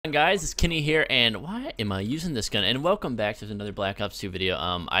on, guys? It's Kenny here, and why am I using this gun? And welcome back to another Black Ops 2 video.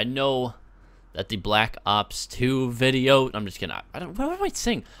 I know that the Black Ops 2 video, I'm just kidding, I don't, what am I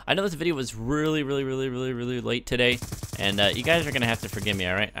saying? I know this video was really late today, and you guys are gonna have to forgive me,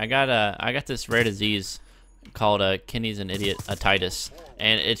 alright? I got this rare disease called Kenny's an idiot-itis,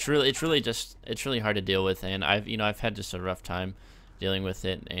 and it's really hard to deal with, and I've had just a rough time dealing with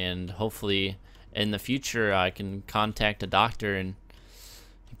it, and hopefully in the future I can contact a doctor and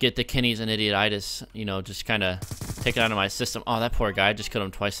get the Kenny's an idiot-itis, just kind of take it out of my system. Oh, that poor guy, I just killed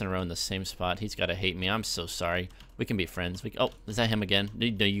him twice in a row in the same spot. He's got to hate me. I'm so sorry. We can be friends. Oh, is that him again? No,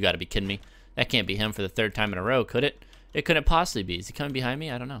 you got to be kidding me. That can't be him for the third time in a row, could it? It couldn't possibly be. Is he coming behind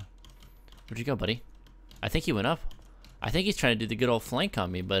me? I don't know. Where'd you go, buddy? I think he went up. I think he's trying to do the good old flank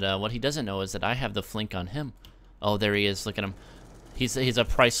on me, but what he doesn't know is that I have the flank on him. Oh, there he is. Look at him. He's a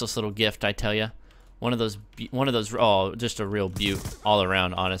priceless little gift, I tell you. One of those, oh, just a real beaut all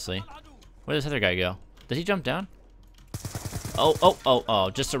around, honestly. Where did this other guy go? Did he jump down? Oh,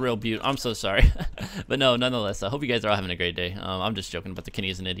 just a real beaut. I'm so sorry. But no, nonetheless, I hope you guys are all having a great day. I'm just joking about the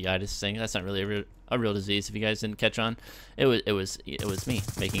Kenny's an idiot-itis thing. That's not really a real disease, if you guys didn't catch on. It was me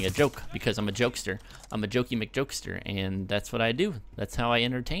making a joke, because I'm a jokester. I'm a jokey McJokester, and that's what I do. That's how I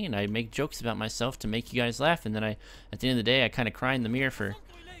entertain. I make jokes about myself to make you guys laugh, and then at the end of the day, I kind of cry in the mirror for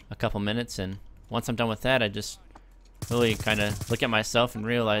a couple minutes, and once I'm done with that, I just really kind of look at myself and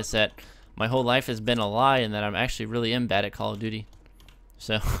realize that my whole life has been a lie and that I'm actually really am bad at Call of Duty.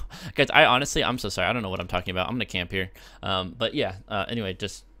 So, guys, I'm so sorry. I don't know what I'm talking about. I'm going to camp here. But yeah, anyway,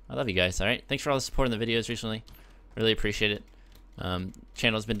 I love you guys, all right? Thanks for all the support in the videos recently. Really appreciate it.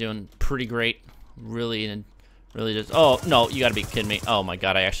 Channel's been doing pretty great. Really just, oh, no, you got to be kidding me. Oh, my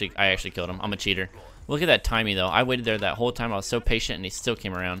God, I actually killed him. I'm a cheater. Look at that timing, though. I waited there that whole time. I was so patient, and he still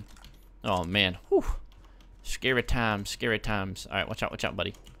came around. Oh, man. Whew. Scary times, scary times. All right, watch out,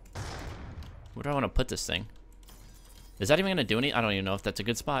 buddy. Where do I want to put this thing? Is that even going to do any? I don't even know if that's a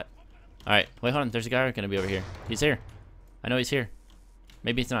good spot. All right, wait, hold on. There's a guy going to be over here. He's here. I know he's here.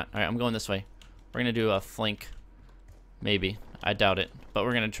 Maybe he's not. All right, I'm going this way. We're going to do a flank. Maybe. I doubt it, but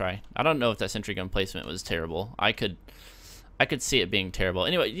we're going to try. I don't know if that sentry gun placement was terrible. I could see it being terrible.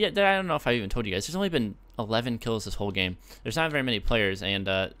 Anyway, yeah, I don't know if I even told you guys. There's only been 11 kills this whole game. There's not very many players, and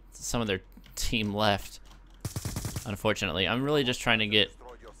some of their team left, unfortunately. I'm really just trying to get...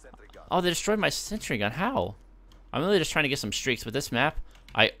 Oh, they destroyed my sentry gun. How? I'm really just trying to get some streaks. With this map,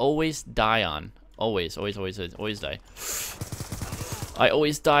 I always die on. Always die. I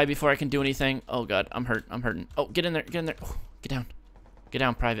always die before I can do anything. Oh, God, I'm hurt. I'm hurting. Oh, get in there. Get in there. Oh, get down. Get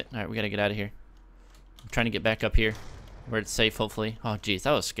down, private. All right, we got to get out of here. I'm trying to get back up here where it's safe, hopefully. Oh, geez,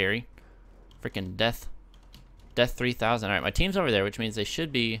 that was scary. Freaking death. Death 3000. All right, my team's over there, which means they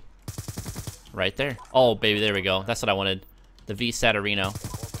should be right there. Oh, baby, there we go. That's what I wanted. The V Saturino.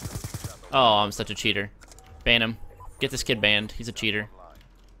 Oh, I'm such a cheater. Ban him. Get this kid banned. He's a cheater.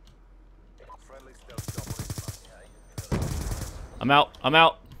 I'm out. I'm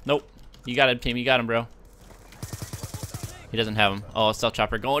out. Nope. You got him, team. You got him, bro. He doesn't have him. Oh, stealth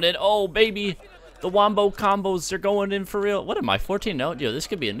chopper going in. Oh, baby. The wombo combos are going in for real. What am I, 14? No, yo, this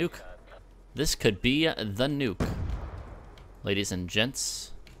could be a nuke. This could be the nuke. Ladies and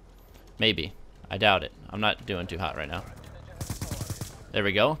gents. Maybe. I doubt it. I'm not doing too hot right now. There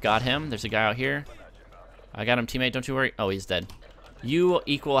we go. Got him. There's a guy out here. I got him, teammate. Don't you worry. Oh, he's dead. You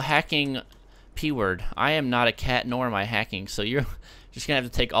equal hacking P-word. I am not a cat, nor am I hacking. So you're just going to have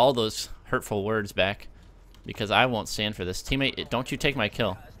to take all those hurtful words back, because I won't stand for this. Teammate, don't you take my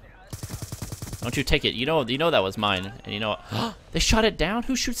kill. Don't you take it. You know that was mine. And you know what? They shot it down?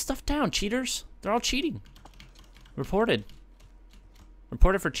 Who shoots stuff down? Cheaters? They're all cheating. Reported.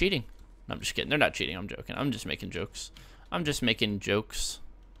 Reported for cheating. No, I'm just kidding. They're not cheating. I'm joking. I'm just making jokes. I'm just making jokes.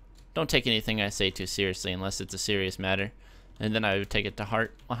 Don't take anything I say too seriously unless it's a serious matter. And then I would take it to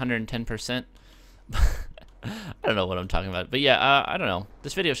heart 110%. I don't know what I'm talking about. But yeah, I don't know.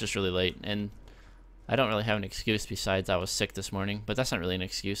 This video is just really late, and I don't really have an excuse besides I was sick this morning. But that's not really an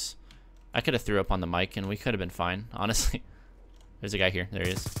excuse. I could have threw up on the mic, and we could have been fine, honestly. There's a guy here. There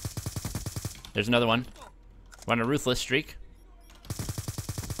he is. There's another one. We're on a ruthless streak.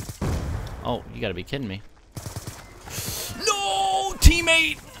 Oh, you gotta be kidding me. No,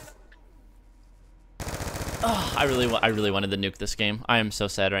 teammate! Oh, I really wanted to nuke this game. I am so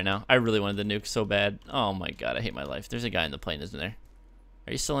sad right now. I really wanted to nuke so bad. Oh my God, I hate my life. There's a guy in the plane, isn't there?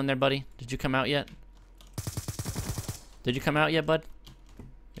 Are you still in there, buddy? Did you come out yet? Did you come out yet, bud?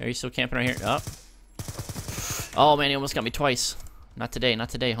 Are you still camping right here? Oh. Oh man, he almost got me twice. Not today, not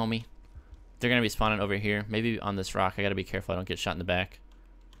today, homie. They're gonna be spawning over here. Maybe on this rock. I gotta be careful I don't get shot in the back.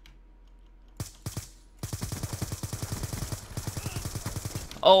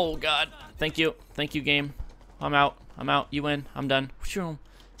 Oh God, thank you, game. I'm out. You win. I'm done.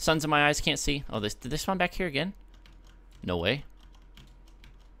 Sun's in my eyes, can't see. Oh, did they spawn back here again? No way.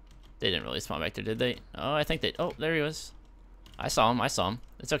 They didn't really spawn back there, did they? Oh, I think they. Oh, there he was. I saw him.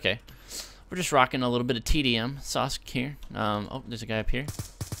 It's okay. We're just rocking a little bit of TDM sauce here. Oh, there's a guy up here.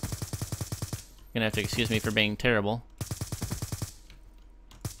 Gonna have to excuse me for being terrible.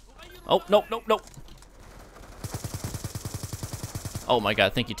 Oh, no. Oh my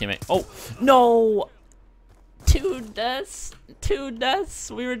God, thank you, teammate. Oh, no! 2 deaths.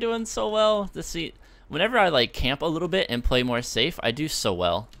 We were doing so well. Whenever I like camp a little bit and play more safe, I do so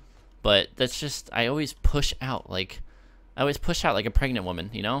well. But that's just, I always push out like a pregnant woman,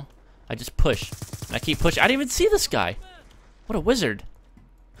 you know? I just push. And I keep pushing. I didn't even see this guy. What a wizard.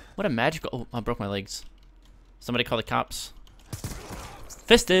 What a magical, oh, I broke my legs. Somebody call the cops.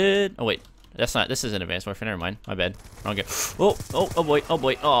 Fisted. Oh wait, this isn't Advanced Warfare, never mind. My bad. Wrong game. Oh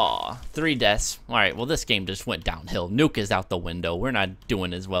boy. Aw, 3 deaths. Alright, well this game just went downhill. Nuke is out the window. We're not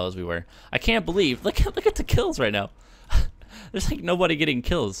doing as well as we were. I can't believe, look at the kills right now. There's like nobody getting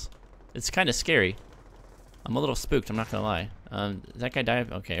kills. It's kind of scary. I'm a little spooked, I'm not gonna lie. Did that guy die?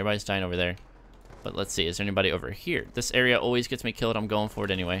 Okay, everybody's dying over there. But let's see, is there anybody over here? This area always gets me killed, I'm going for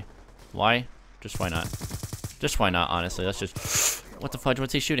it anyway. Why? Just why not? Just why not, honestly. Let's just... What the fudge?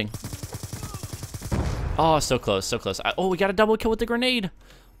 What's he shooting? Oh, so close. Oh, we got a double kill with the grenade.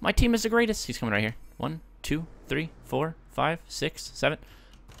 My team is the greatest. He's coming right here. 1, 2, 3, 4, 5, 6, 7.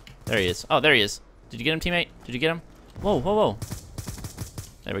 There he is. Oh, there he is. Did you get him, teammate? Did you get him? Whoa.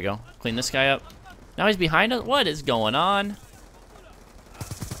 There we go. Clean this guy up. Now he's behind us. What is going on?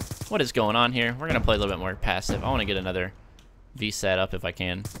 What is going on here? We're going to play a little bit more passive. I want to get another VSAT up if I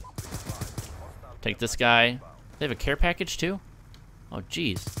can. Take this guy. They have a care package too? Oh,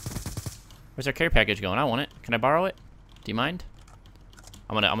 jeez. Where's our care package going? I want it. Can I borrow it? Do you mind?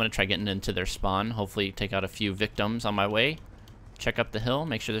 I'm gonna try getting into their spawn. Hopefully take out a few victims on my way. Check up the hill.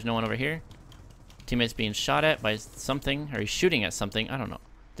 Make sure there's no one over here. Teammate's being shot at by something. Or he's shooting at something. I don't know.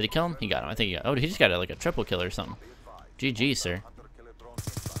 Did he kill him? He got him. I think he got... Oh, he just got like a triple kill or something. GG, sir.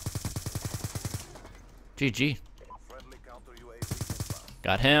 GG.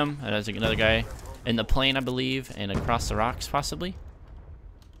 Got him. And there's another guy in the plane, I believe, and across the rocks, possibly.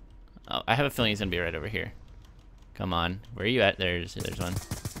 Oh, I have a feeling he's gonna be right over here. Come on, where are you at? There's one.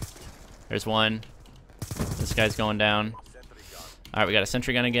 There's one. This guy's going down. All right, we got a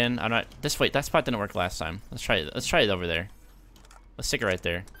sentry gun again. I'm not. Wait, that spot didn't work last time. Let's try it over there. Let's stick it right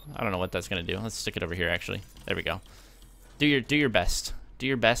there. I don't know what that's gonna do. Let's stick it over here. Actually, there we go. Do your best. Do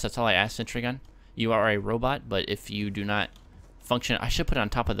your best. That's all I ask, sentry gun. You are a robot, but if you do not function, I should put it on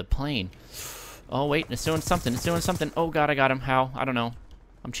top of the plane. Oh wait, it's doing something. Oh God, I got him. How? I don't know.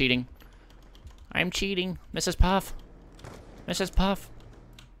 I'm cheating. I'm cheating. Mrs. Puff.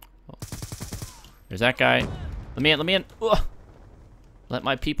 Oh. There's that guy. Let me in. Ugh. Let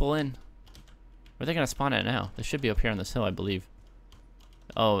my people in. Where are they gonna spawn at now? They should be up here on this hill, I believe.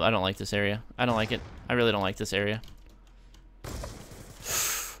 Oh, I don't like this area. I don't like it. I really don't like this area.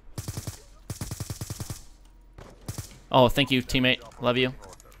 Oh, thank you, teammate. Love you.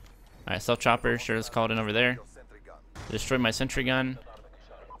 Alright, self-chopper. Sure, let's call it in over there. Destroy my sentry gun.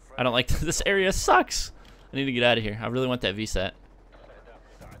 I don't like this area. Sucks. I need to get out of here. I really want that VSAT.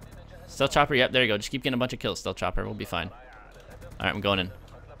 Stealth chopper. Yep, there you go. Just keep getting a bunch of kills, stealth chopper. We'll be fine. Alright, I'm going in.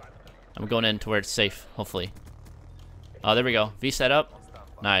 I'm going in to where it's safe, hopefully. Oh, there we go. VSAT up.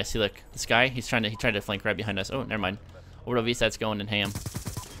 Nice. See, look. This guy, he tried to flank right behind us. Oh, never mind. Orbital VSAT's going in ham.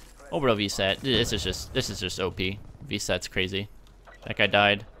 Orbital VSAT. This is just OP. VSAT's crazy. That guy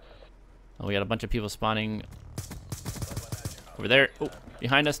died. Oh, we got a bunch of people spawning over there. Oh,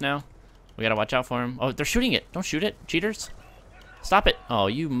 behind us now. We gotta watch out for him. Oh, they're shooting it. Don't shoot it, cheaters. Stop it. Oh,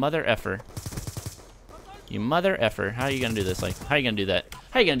 you mother effer. You mother effer. How are you gonna do this? Like, how are you gonna do that?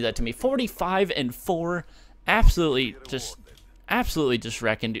 How are you gonna do that to me? 45-4. Absolutely just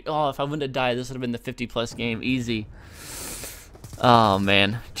wrecking. Oh, if I wouldn't have died, this would have been the 50+ game. Easy. Oh,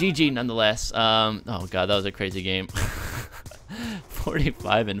 man. GG nonetheless. Oh, God, that was a crazy game.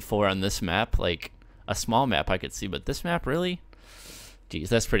 45-4 on this map. Like, a small map I could see, but this map, really? Jeez,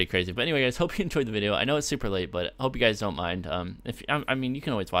 that's pretty crazy. But anyway, guys, hope you enjoyed the video. I know it's super late, but I hope you guys don't mind. I mean, you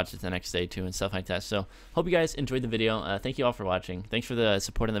can always watch it the next day, too, and stuff like that. So, hope you guys enjoyed the video. Thank you all for watching. Thanks for the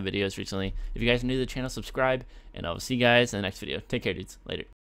support on the videos recently. If you guys are new to the channel, subscribe, and I'll see you guys in the next video. Take care, dudes. Later.